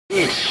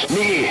Last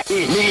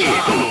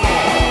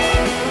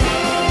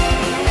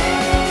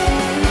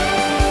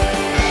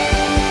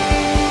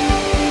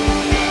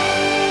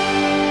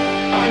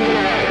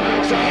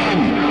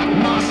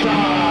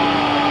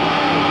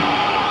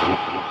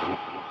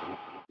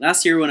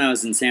year when I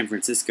was in San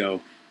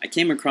Francisco, I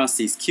came across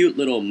these cute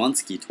little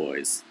Monskey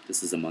toys.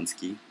 This is a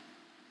Monskey,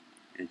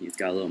 and he's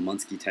got a little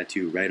Monskey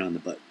tattoo right on the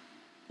butt.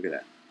 Look at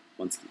that,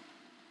 Monskey.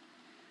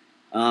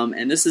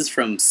 And this is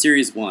from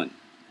Series 1.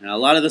 And a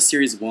lot of the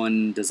Series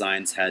 1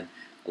 designs had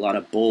a lot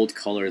of bold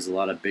colors, a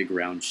lot of big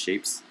round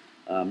shapes,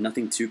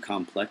 nothing too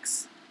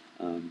complex.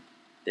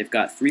 They've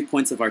got 3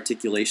 points of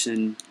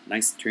articulation,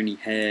 nice turny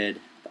head,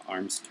 the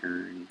arms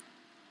turn.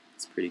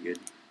 It's pretty good.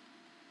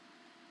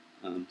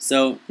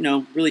 So, you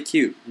know, really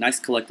cute, nice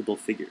collectible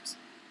figures.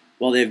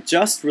 Well, they've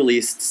just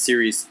released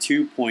Series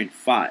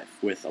 2.5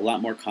 with a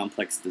lot more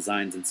complex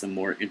designs and some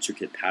more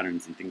intricate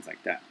patterns and things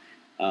like that.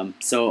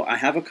 So I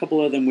have a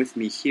couple of them with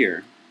me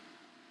here.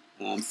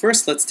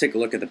 First, let's take a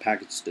look at the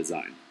package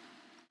design.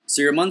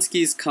 So your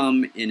Monskeys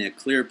come in a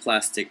clear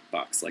plastic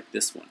box like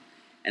this one.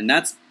 And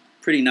that's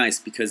pretty nice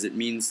because it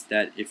means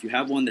that if you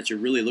have one that you're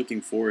really looking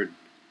forward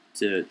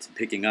to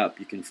picking up,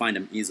 you can find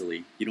them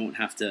easily. You don't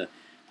have to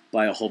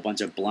buy a whole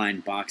bunch of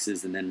blind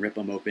boxes and then rip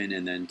them open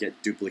and then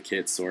get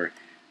duplicates or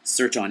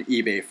search on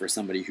eBay for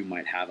somebody who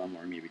might have them,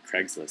 or maybe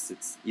Craigslist.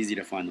 It's easy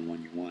to find the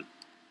one you want.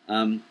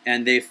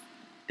 And they've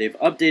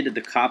updated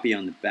the copy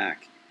on the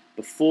back.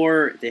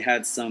 Before they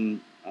had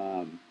some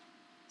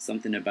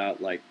something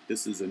about like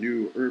this is a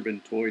new urban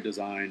toy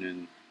design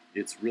and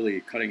it's really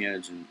cutting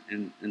edge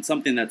and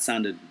something that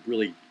sounded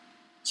really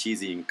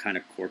cheesy and kind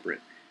of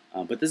corporate.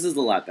 But this is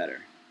a lot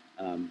better.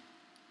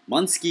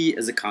 Monskey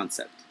is a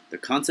concept. The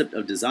concept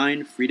of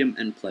design, freedom,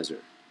 and pleasure.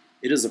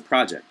 It is a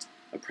project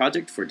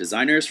for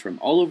designers from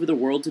all over the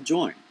world to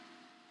join.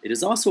 It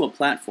is also a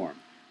platform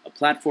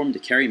to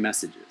carry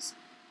messages.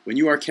 When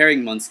you are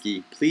carrying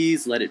Monskey,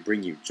 please let it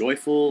bring you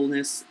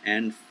joyfulness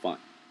and fun.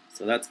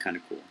 So that's kind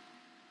of cool.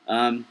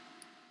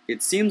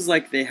 It seems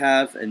like they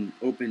have an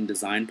open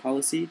design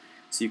policy,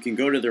 so you can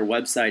go to their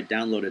website,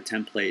 download a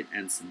template,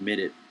 and submit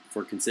it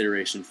for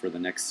consideration for the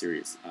next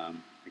series. I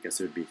guess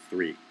it would be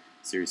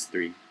Series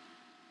 3.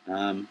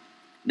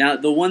 Now,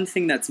 the one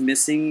thing that's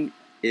missing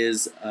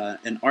is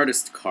an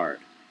artist card.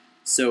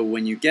 So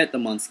when you get the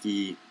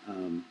Monskey,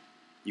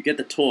 you get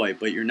the toy,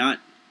 but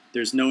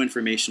there's no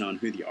information on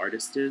who the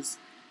artist is.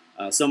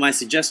 So my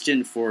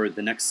suggestion for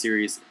the next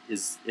series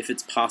is, if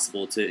it's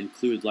possible, to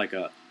include like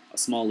a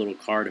small little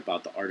card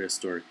about the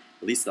artist, or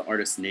at least the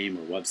artist's name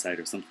or website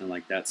or something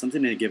like that.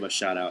 Something to give a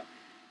shout out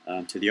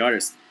to the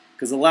artist.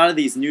 Because a lot of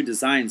these new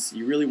designs,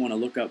 you really want to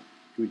look up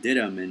who did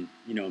them and,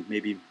 you know,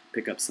 maybe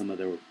pick up some of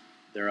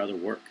their other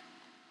work.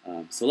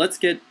 So let's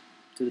get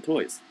to the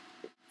toys.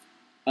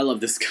 I love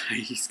this guy.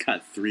 He's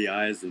got 3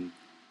 eyes and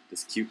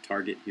this cute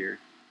target here.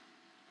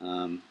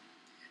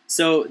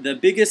 So the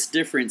biggest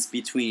difference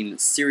between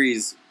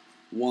Series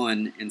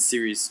 1 and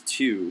Series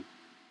 2,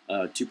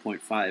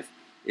 2.5,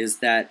 is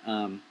that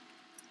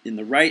in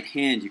the right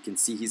hand you can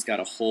see he's got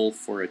a hole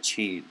for a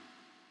chain.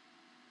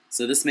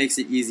 So this makes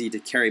it easy to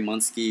carry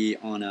Monskey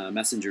on a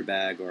messenger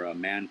bag or a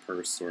man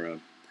purse or a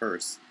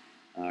purse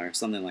or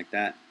something like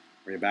that,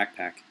 or a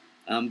backpack.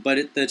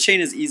 But the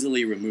chain is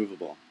easily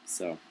removable,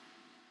 so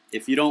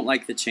if you don't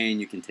like the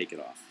chain, you can take it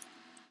off.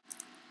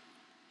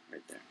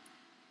 Right there.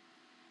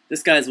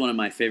 This guy is one of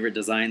my favorite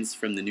designs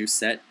from the new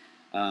set.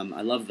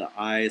 I love the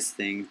eyes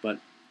thing, but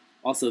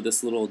also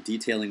this little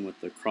detailing with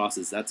the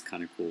crosses, that's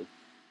kind of cool.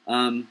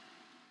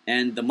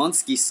 And the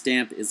Monskey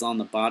stamp is on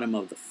the bottom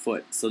of the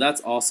foot, so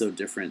that's also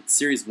different.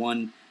 Series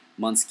 1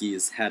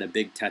 Monskeys had a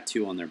big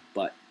tattoo on their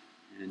butt,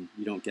 and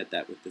you don't get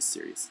that with this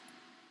series.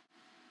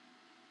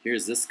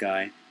 Here's this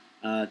guy.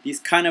 These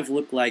kind of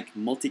look like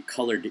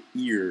multicolored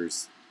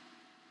ears.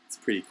 It's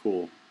pretty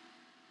cool.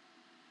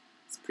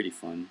 It's pretty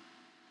fun.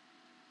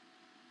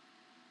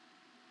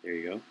 There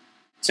you go.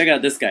 Check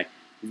out this guy.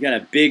 He's got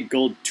a big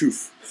gold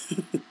tooth.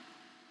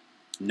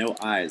 No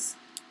eyes.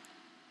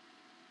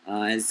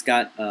 He's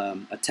got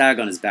a tag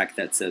on his back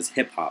that says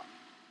hip hop.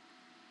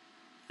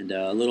 And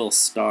a little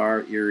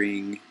star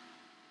earring.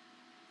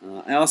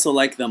 I also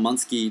like the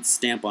Monskey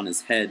stamp on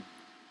his head.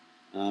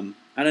 I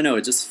don't know,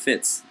 it just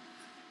fits.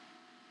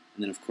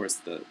 And then, of course,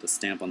 the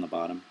stamp on the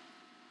bottom.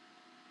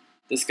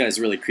 This guy's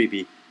really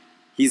creepy.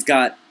 He's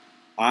got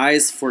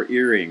eyes for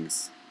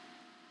earrings.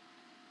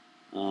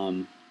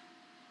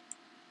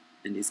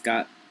 And he's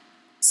got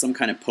some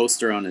kind of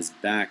poster on his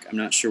back. I'm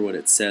not sure what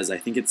it says. I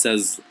think it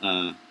says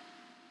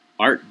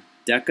Art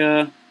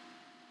Deca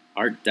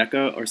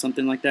or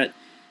something like that.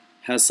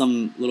 Has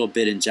some little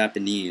bit in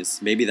Japanese.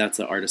 Maybe that's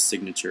an artist's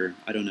signature.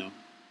 I don't know.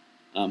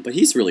 But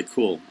he's really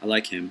cool. I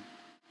like him.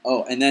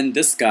 Oh, and then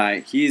this guy,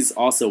 he's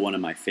also one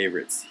of my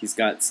favorites. He's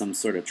got some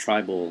sort of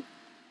tribal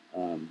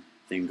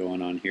thing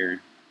going on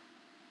here.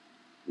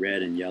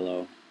 Red and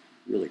yellow.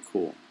 Really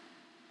cool.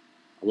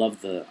 I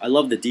love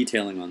the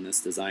detailing on this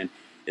design.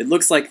 It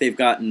looks like they've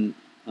gotten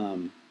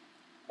a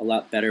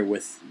lot better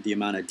with the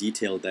amount of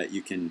detail that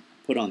you can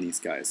put on these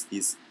guys.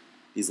 These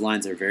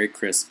lines are very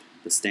crisp,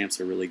 The stamps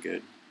are really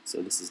good,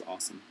 so this is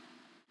awesome.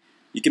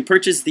 You can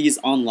purchase these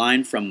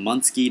online from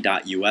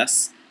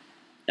monskey.us.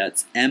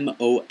 That's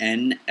MONSKEY.US.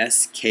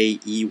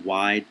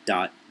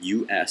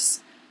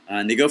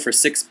 And they go for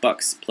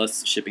 $6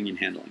 plus shipping and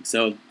handling.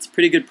 So it's a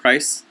pretty good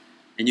price.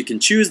 And you can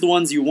choose the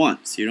ones you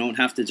want. So you don't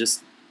have to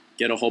just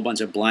get a whole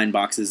bunch of blind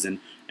boxes and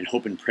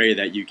hope and pray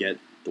that you get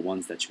the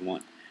ones that you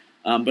want.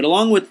 But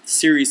along with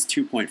Series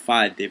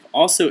 2.5, they've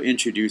also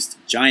introduced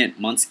giant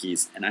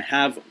Monskeys. And I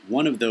have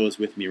one of those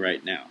with me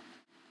right now.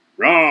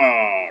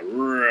 Rah!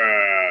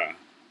 Rah!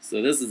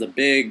 So this is a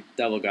big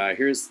devil guy.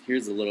 Here's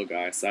a little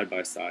guy side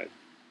by side.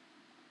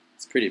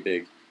 It's pretty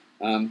big.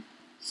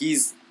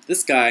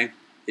 This guy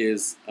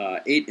is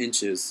 8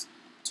 inches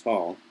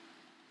tall.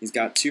 He's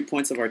got 2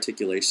 points of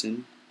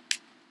articulation,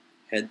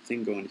 head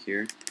thing going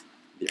here,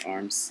 the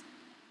arms,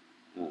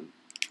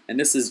 and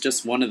this is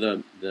just one of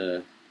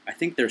the I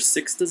think there's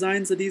 6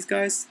 designs of these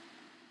guys,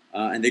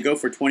 and they go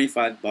for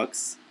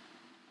 $25.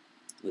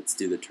 Let's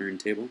do the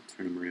turntable.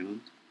 Turn them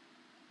around.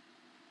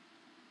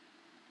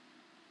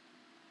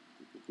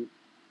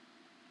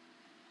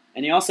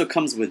 And he also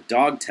comes with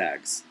dog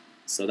tags,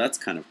 so that's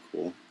kind of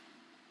cool.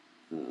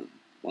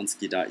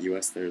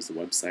 Monskey.us, there's the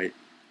website.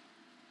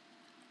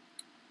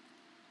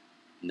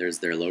 And there's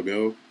their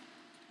logo.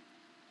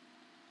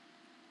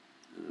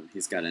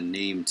 He's got a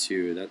name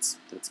too, that's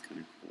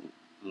kind of cool.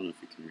 I don't know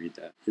if you can read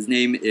that. His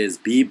name is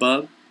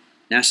B-Bub,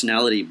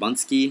 nationality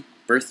Monskey,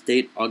 birth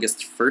date August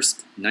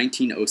 1st,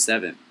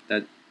 1907.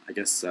 That, I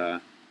guess,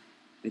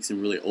 makes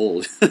him really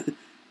old.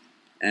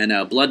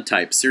 And blood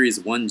type, Series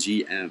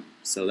 1GM.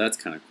 So that's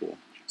kind of cool.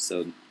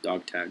 So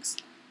dog tags.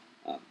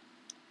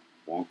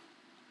 Wonk.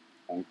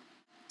 Wonk.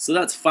 So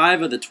that's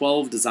 5 of the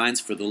 12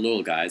 designs for the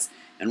little guys,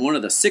 and one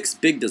of the 6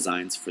 big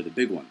designs for the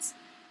big ones.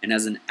 And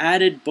as an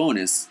added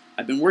bonus,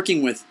 I've been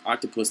working with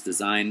Octopus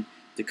Design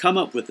to come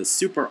up with a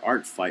super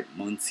art fight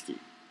Monskey.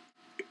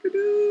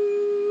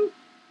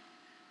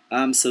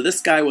 So this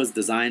guy was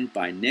designed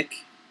by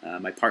Nick,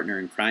 my partner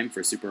in crime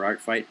for Super Art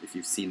Fight, if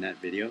you've seen that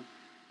video.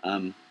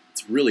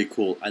 It's really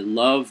cool. I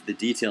love the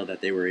detail that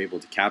they were able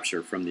to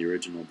capture from the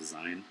original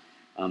design.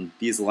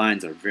 These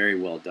lines are very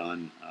well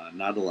done,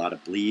 not a lot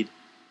of bleed,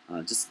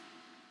 just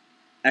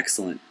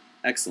excellent,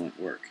 excellent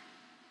work.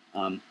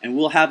 And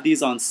we'll have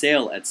these on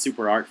sale at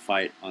Super Art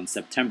Fight on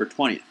September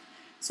 20th.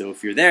 So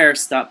if you're there,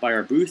 stop by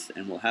our booth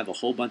and we'll have a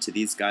whole bunch of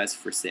these guys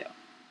for sale.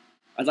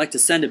 I'd like to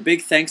send a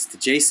big thanks to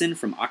Jason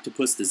from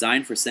Octopus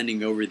Design for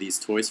sending over these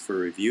toys for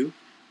review.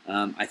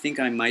 I think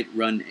I might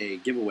run a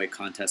giveaway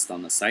contest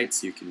on the site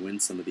so you can win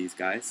some of these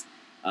guys.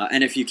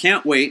 And if you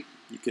can't wait,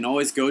 you can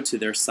always go to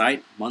their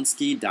site,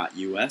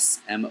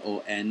 monskey.us,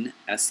 MONSKEY.us,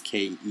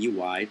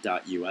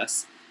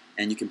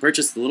 and you can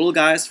purchase the little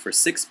guys for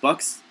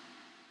 $6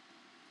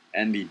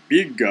 and the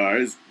big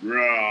guys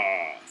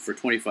for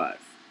 $25.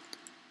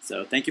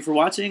 So thank you for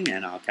watching,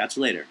 and I'll catch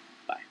you later.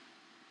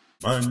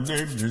 My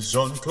name is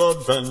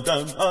Jean-Claude Van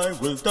Damme, I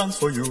will dance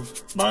for you.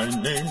 My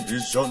name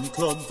is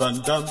Jean-Claude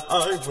Van Damme,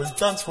 I will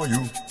dance for you.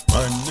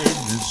 My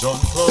name is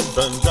Jean-Claude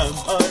Van Damme,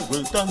 I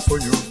will dance for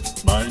you.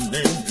 My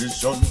name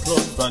is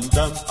Jean-Claude Van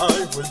Damme,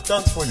 I will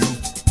dance for you.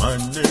 My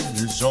name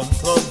is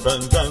Jean-Claude Van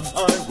Damme,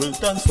 I will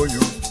dance for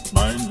you.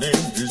 My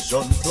name is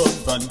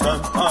Jean-Claude Van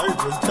Damme, I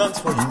will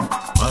dance for you.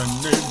 My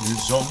name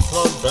is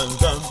Jean-Claude Van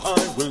Damme,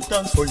 I will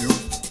dance for you.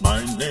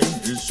 My name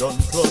is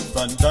Jean-Claude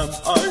Van Damme,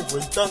 I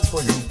will dance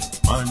for you.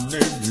 My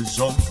name is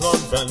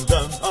Jean-Claude Van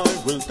Damme, I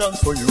will dance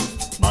for you.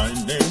 My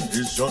name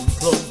is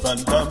Jean-Claude Van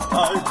Damme,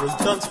 I will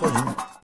dance for you.